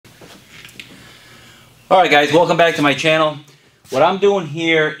Alright guys, welcome back to my channel. What I'm doing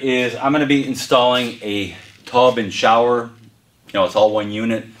here is I'm going to be installing a tub and shower. You know, it's all one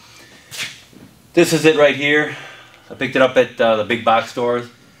unit. This is it right here. I picked it up at the big box stores.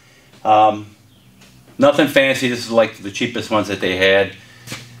 Nothing fancy. This is like the cheapest ones that they had.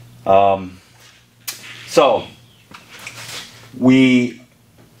 So we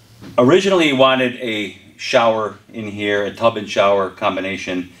originally wanted a shower in here, a tub and shower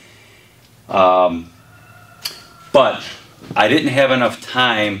combination. But I didn't have enough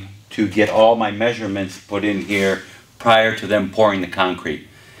time to get all my measurements put in here prior to them pouring the concrete.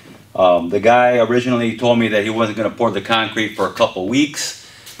 The guy originally told me that he wasn't going to pour the concrete for a couple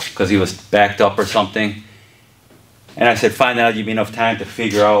weeks because he was backed up or something. And I said, fine, that'll give me enough time to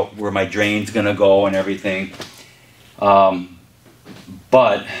figure out where my drain's going to go and everything.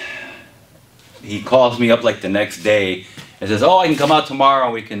 But he calls me up like the next day and says, oh, I can come out tomorrow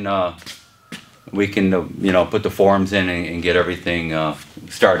and we can you know, put the forms in and get everything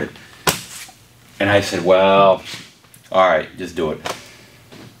started. And I said, well, all right, just do it.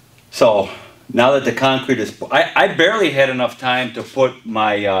 So now that the concrete is, I barely had enough time to put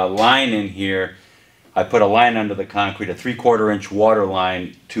my line in here. I put a line under the concrete, a 3/4 inch water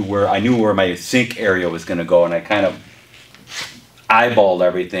line, to where I knew where my sink area was going to go, and I kind of eyeballed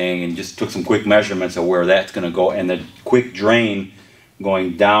everything and just took some quick measurements of where that's going to go, and the quick drain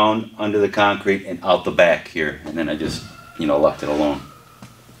going down under the concrete and out the back here, and then I just, you know, left it alone.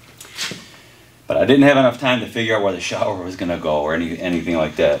 But I didn't have enough time to figure out where the shower was going to go or anything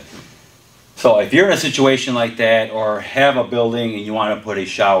like that. So if you're in a situation like that or have a building and you want to put a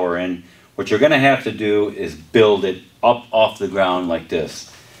shower in, what you're going to have to do is build it up off the ground like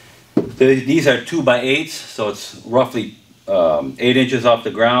this. These are 2x8s, so it's roughly 8 inches off the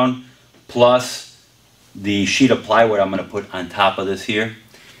ground plus the sheet of plywood I'm going to put on top of this here.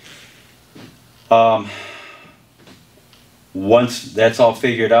 Once that's all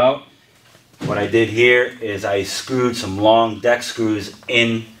figured out, what I did here is I screwed some long deck screws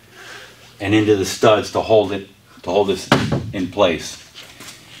in and into the studs to hold this in place.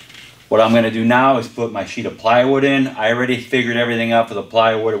 What I'm going to do now is put my sheet of plywood in. I already figured everything out for the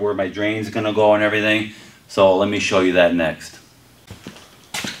plywood, where my drain's going to go and everything. So let me show you that next.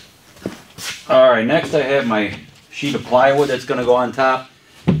 Alright, next I have my sheet of plywood that's going to go on top.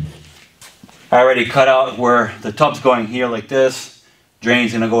 I already cut out where the tub's going here like this.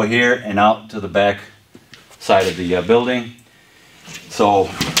 Drain's going to go here and out to the back side of the building. So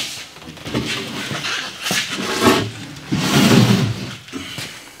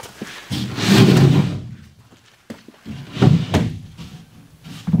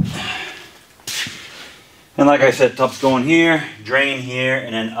and like I said, tub's going here, drain here,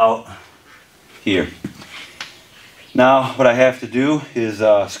 and then out here. Now what I have to do is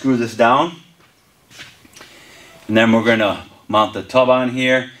screw this down, and then we're going to mount the tub on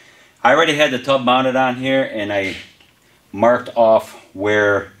here. I already had the tub mounted on here, and I marked off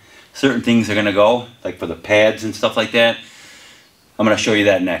where certain things are going to go, like for the pads and stuff like that. I'm going to show you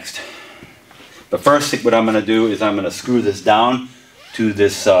that next. But first, what I'm going to do is I'm going to screw this down to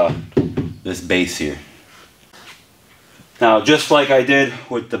this this base here. Now, just like I did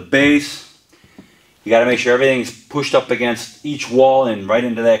with the base, you got to make sure everything's pushed up against each wall and right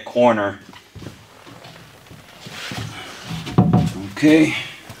into that corner. Okay.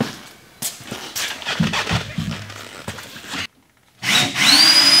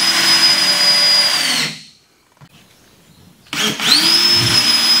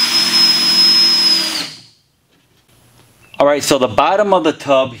 Alright, so the bottom of the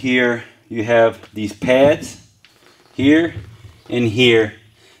tub here, you have these pads here and here.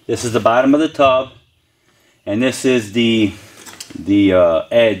 This is the bottom of the tub, and this is the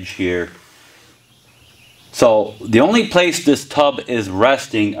edge here. So the only place this tub is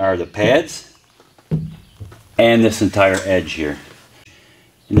resting are the pads and this entire edge here.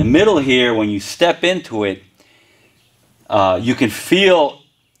 In the middle here, when you step into it, you can feel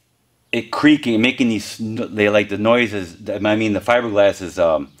it creaking, making these, they like the noises. I mean, the fiberglass is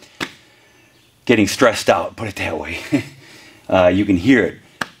getting stressed out, put it that way. You can hear it.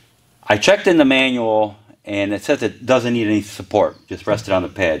 I checked in the manual and it says it doesn't need any support, just rest it on the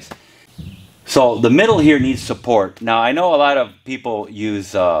pads. So the middle here needs support. Now I know a lot of people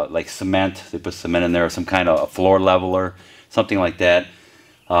use like cement, they put cement in there, or some kind of a floor leveler, something like that.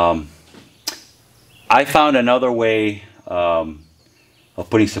 I found another way of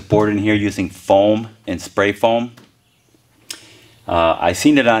putting support in here using foam and spray foam. I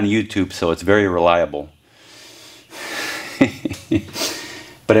seen it on YouTube, so it's very reliable.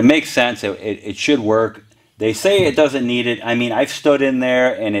 But it makes sense. It should work. They say it doesn't need it. I mean, I've stood in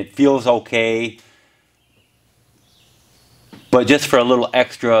there and it feels okay. But just for a little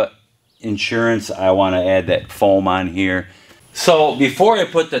extra insurance, I want to add that foam on here. So before I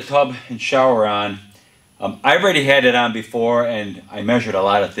put the tub and shower on, I already had it on before, and I measured a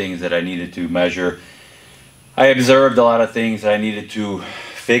lot of things that I needed to measure. I observed a lot of things that I needed to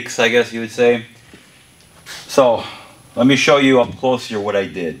fix, I guess you would say. So let me show you up close here what I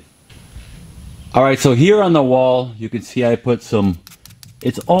did. Alright, so here on the wall you can see I put some,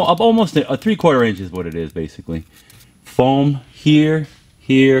 it's almost a 3/4 inch is what it is basically. Foam here,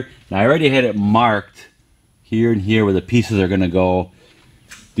 here. Now I already had it marked here and here where the pieces are going to go,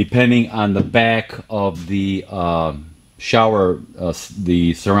 depending on the back of the shower,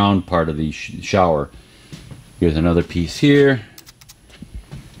 the surround part of the shower. Here's another piece here.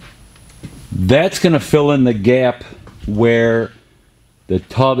 That's going to fill in the gap where the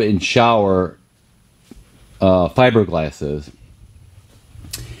tub and shower fiberglass is.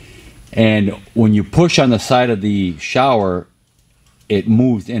 And when you push on the side of the shower, it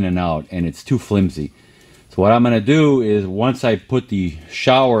moves in and out, and it's too flimsy. So what I'm going to do is, once I put the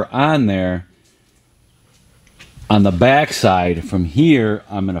shower on there, on the back side from here,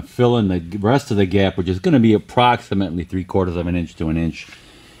 I'm going to fill in the rest of the gap, which is going to be approximately 3/4 of an inch to an inch.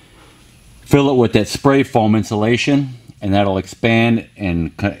 Fill it with that spray foam insulation, and that'll expand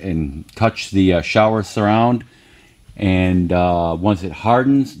and touch the shower surround. And once it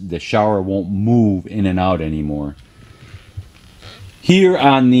hardens, the shower won't move in and out anymore. Here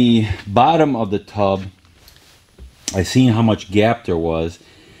on the bottom of the tub, I seen how much gap there was,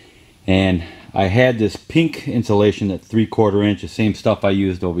 and I had this pink insulation at 3/4 inch, the same stuff I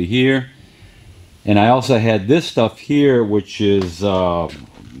used over here. And I also had this stuff here, which is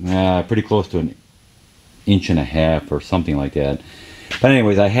pretty close to 1.5 inches or something like that. But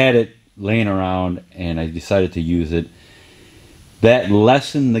anyways, I had it laying around and I decided to use it. That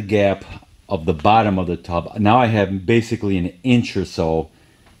lessened the gap of the bottom of the tub. Now I have basically 1 inch or so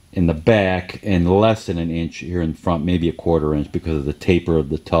in the back and less than 1 inch here in front, maybe 1/4 inch because of the taper of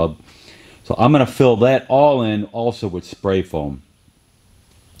the tub. So I'm going to fill that all in also with spray foam.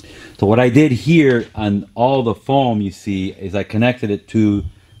 So what I did here on all the foam, you see, is I connected it to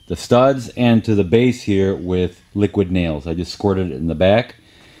the studs and to the base here with liquid nails. I just squirted it in the back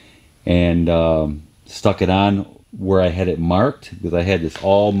and stuck it on where I had it marked, because I had this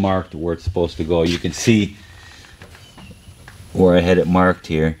all marked where it's supposed to go. You can see where I had it marked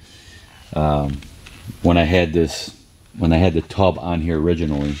here when I had the tub on here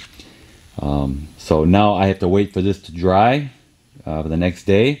originally. So now I have to wait for this to dry for the next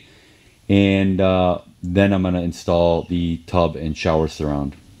day, and then I'm going to install the tub and shower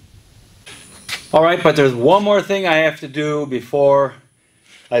surround. Alright, but there's one more thing I have to do before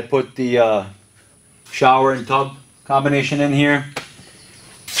I put the shower and tub combination in here.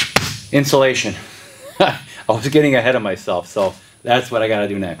 Insulation. I was getting ahead of myself, so that's what I got to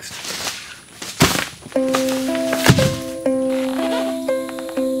do next.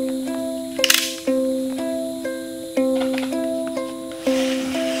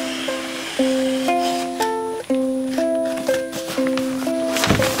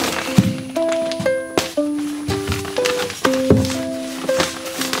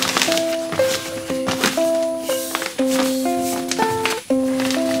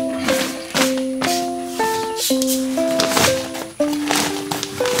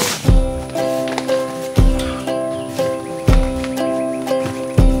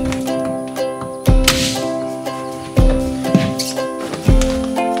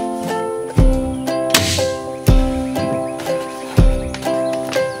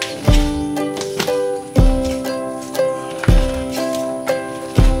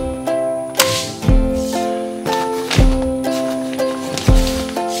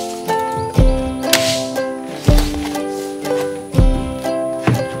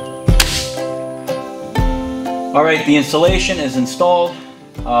 Alright, the insulation is installed.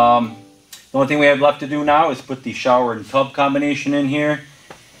 The only thing we have left to do now is put the shower and tub combination in here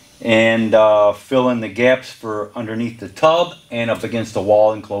and fill in the gaps for underneath the tub and up against the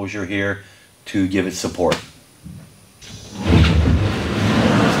wall enclosure here to give it support.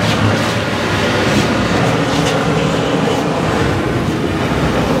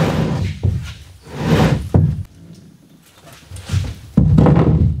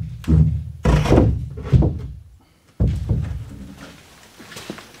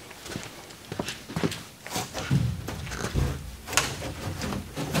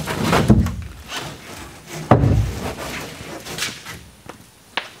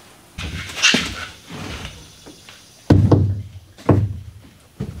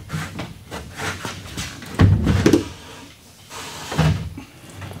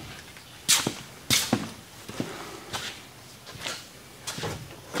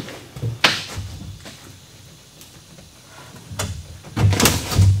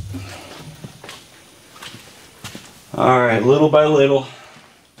 right, little by little,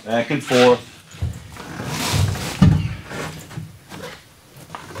 back and forth.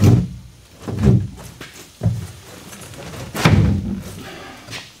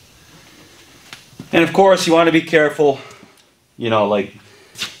 And of course, you want to be careful, you know, like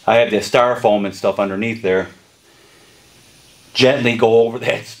I have the styrofoam and stuff underneath there. Gently go over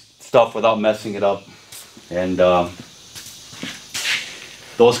that stuff without messing it up. And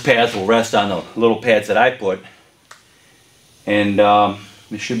those pads will rest on the little pads that I put. And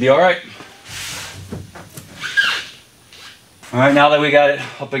it should be alright. Alright, now that we got it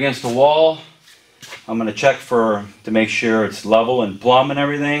up against the wall, I'm going to check to make sure it's level and plumb and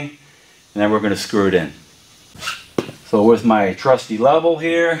everything. And then we're going to screw it in. So with my trusty level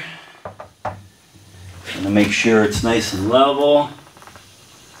here, I'm going to make sure it's nice and level.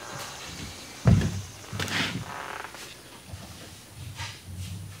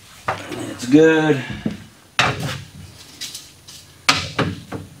 And it's good.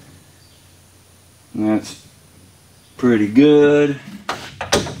 That's pretty good.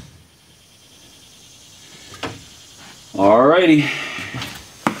 Alrighty.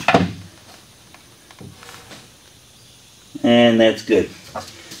 And that's good.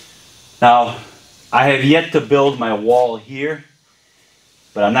 Now, I have yet to build my wall here,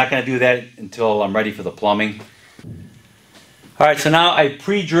 but I'm not going to do that until I'm ready for the plumbing. Alright, so now I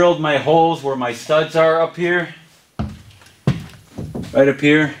pre-drilled my holes where my studs are up here. Right up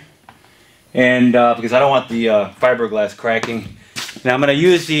here. And because I don't want the fiberglass cracking. Now I'm going to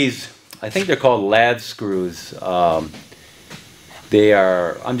use these, I think they're called lab screws. These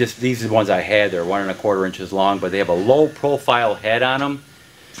are the ones I had. They're 1 1/4 inches long, but they have a low profile head on them.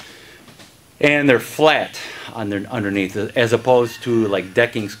 And they're flat underneath, as opposed to like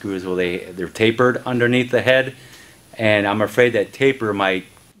decking screws where they're tapered underneath the head. And I'm afraid that taper might,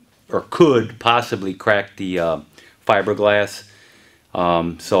 or could possibly crack the fiberglass.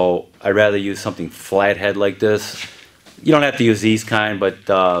 So I'd rather use something flathead like this. You don't have to use these kind, but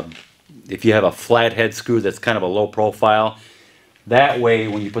if you have a flathead screw that's kind of a low profile, that way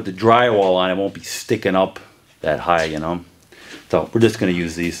when you put the drywall on, it won't be sticking up that high, you know. So we're just going to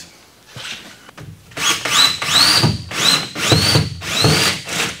use these.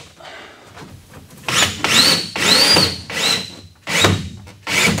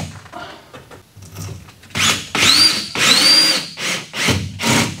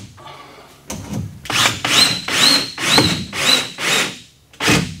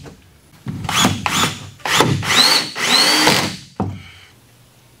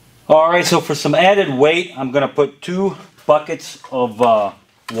 Alright, so for some added weight, I'm going to put 2 buckets of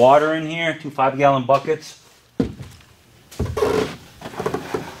water in here, 2 5-gallon buckets.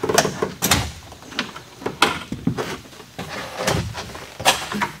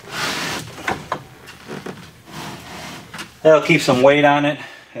 That'll keep some weight on it,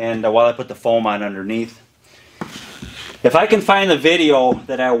 and while I put the foam on underneath. If I can find the video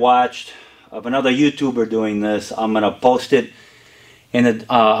that I watched of another YouTuber doing this, I'm going to post it in the,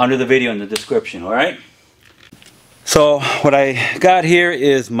 under the video in the description, alright? So what I got here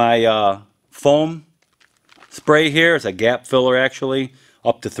is my foam spray here. It's a gap filler actually,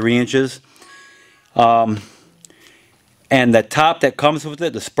 up to 3 inches. And the top that comes with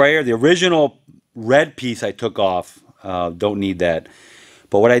it, the sprayer, the original red piece I took off. Don't need that.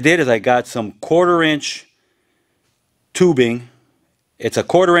 But what I did is I got some 1/4 inch tubing. It's a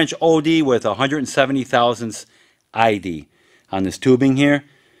 1/4 inch OD with 170 thousandths ID on this tubing here.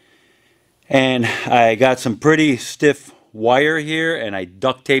 And I got some pretty stiff wire here and I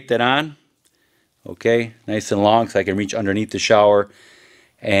duct taped it on. Okay, nice and long so I can reach underneath the shower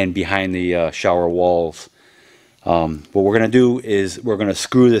and behind the shower walls. What we're going to do is we're going to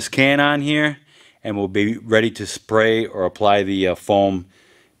screw this can on here and we'll be ready to spray or apply the foam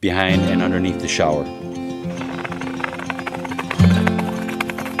behind and underneath the shower.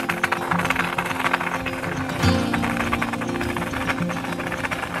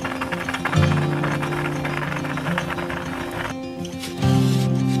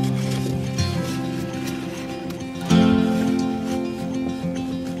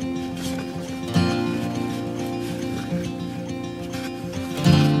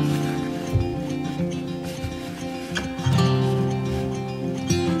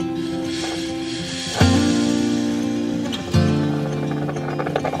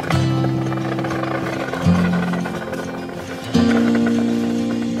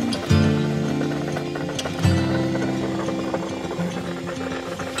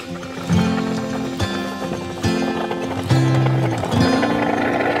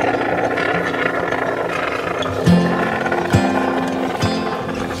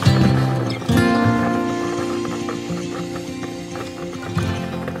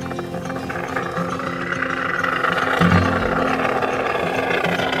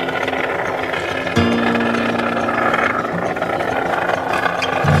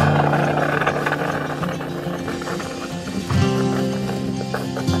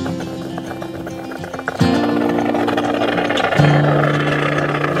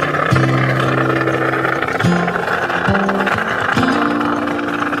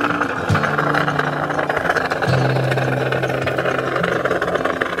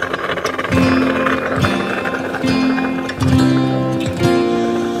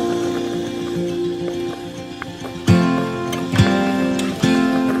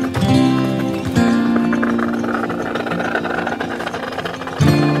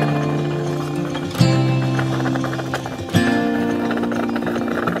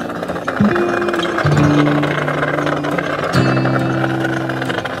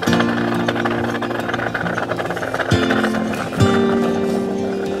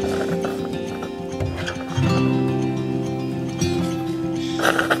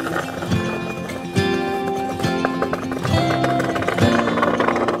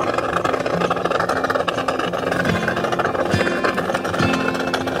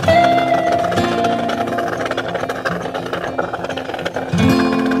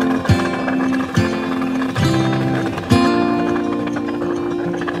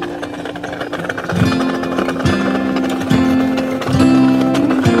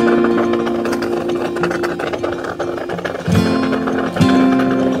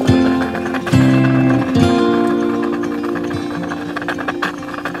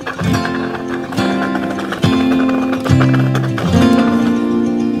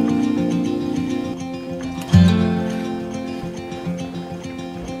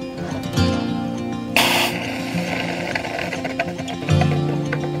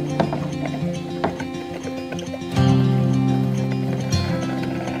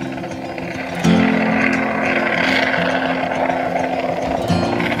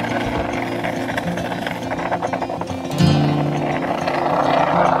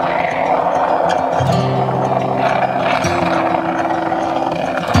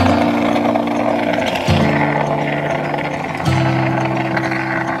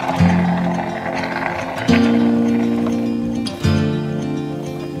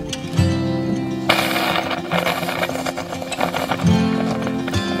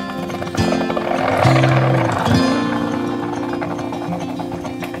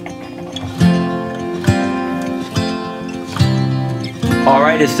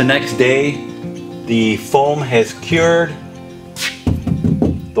 Alright, it's the next day. The foam has cured.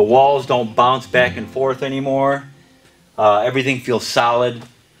 The walls don't bounce back and forth anymore. Everything feels solid.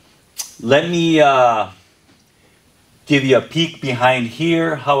 Let me give you a peek behind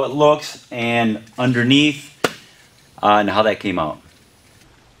here, how it looks, and underneath, and how that came out.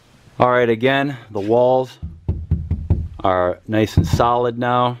 Alright, again, the walls are nice and solid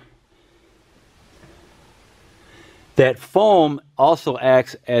now. That foam also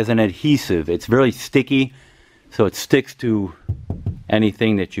acts as an adhesive. It's very sticky, so it sticks to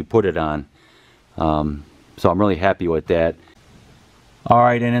anything that you put it on. So I'm really happy with that.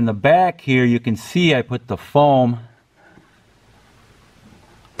 Alright, and in the back here you can see I put the foam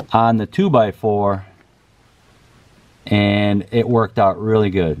on the 2x4 and it worked out really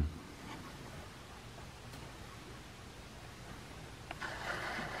good.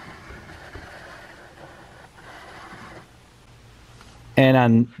 And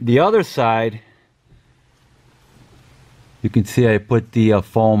on the other side, you can see I put the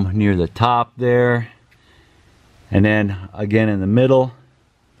foam near the top there, and then again in the middle.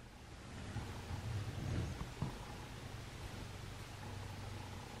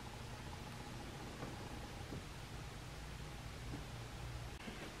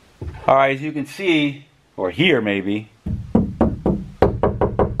 Alright, as you can see, or hear maybe,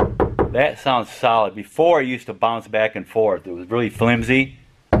 that sounds solid. Before it used to bounce back and forth. It was really flimsy.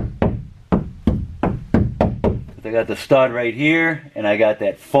 But I got the stud right here, and I got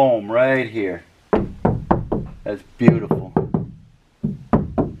that foam right here. That's beautiful.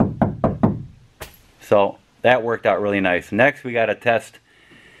 So that worked out really nice. Next we got to test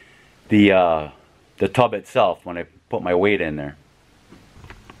the tub itself when I put my weight in there.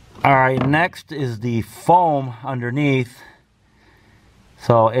 Alright, next is the foam underneath.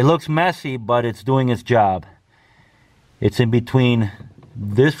 So it looks messy, but it's doing its job. It's in between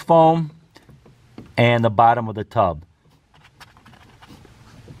this foam and the bottom of the tub.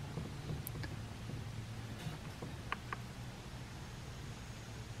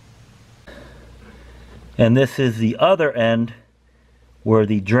 And this is the other end where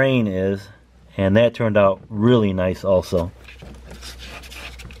the drain is, and that turned out really nice also.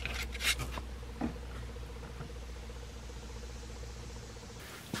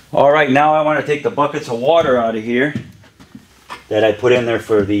 Alright, now I want to take the buckets of water out of here that I put in there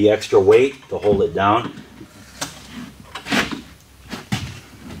for the extra weight to hold it down.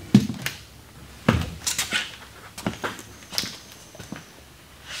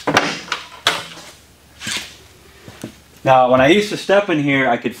 Now, when I used to step in here,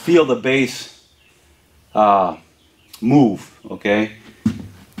 I could feel the base move, okay?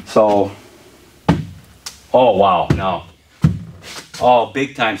 So, oh wow, no. Oh,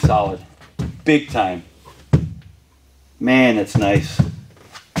 big time solid. Big time. Man, it's nice.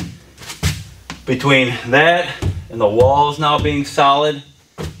 Between that and the walls now being solid.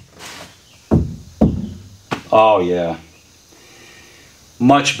 Oh yeah.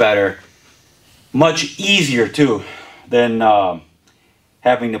 Much better. Much easier too than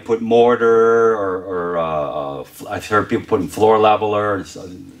having to put mortar or I've heard people putting floor leveler or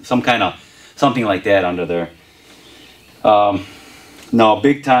something like that under there. No,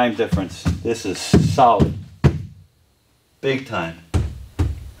 big time difference. This is solid. Big time.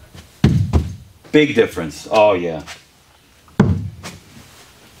 Big difference. Oh yeah.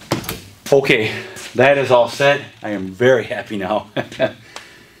 Okay, that is all set. I am very happy now.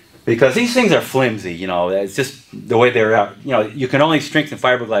 Because these things are flimsy, you know. It's just the way they're out. You know, you can only strengthen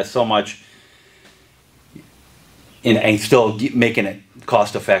fiberglass so much and still making it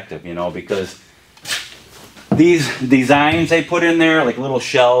cost effective, you know, because these designs they put in there, like little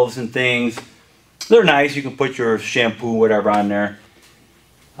shelves and things, they're nice. You can put your shampoo, whatever, on there.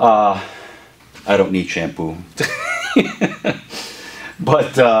 I don't need shampoo.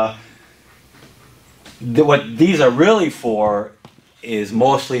 But what these are really for is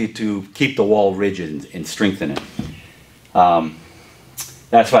mostly to keep the wall rigid and strengthen it.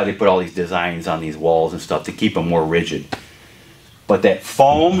 That's why they put all these designs on these walls and stuff, to keep them more rigid. But that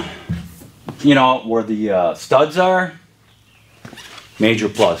foam, you know, where the studs are, major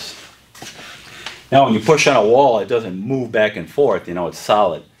plus. Now when you push on a wall, it doesn't move back and forth, you know, it's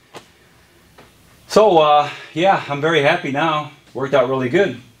solid. So yeah, I'm very happy now. Worked out really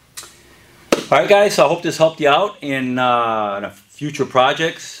good. Alright guys, so I hope this helped you out in future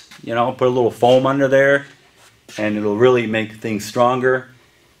projects. You know, put a little foam under there and it'll really make things stronger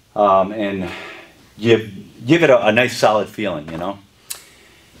and give it a nice solid feeling, you know.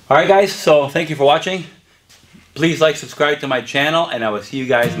 Alright guys, so thank you for watching. Please like, subscribe to my channel, and I will see you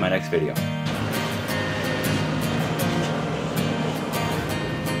guys in my next video.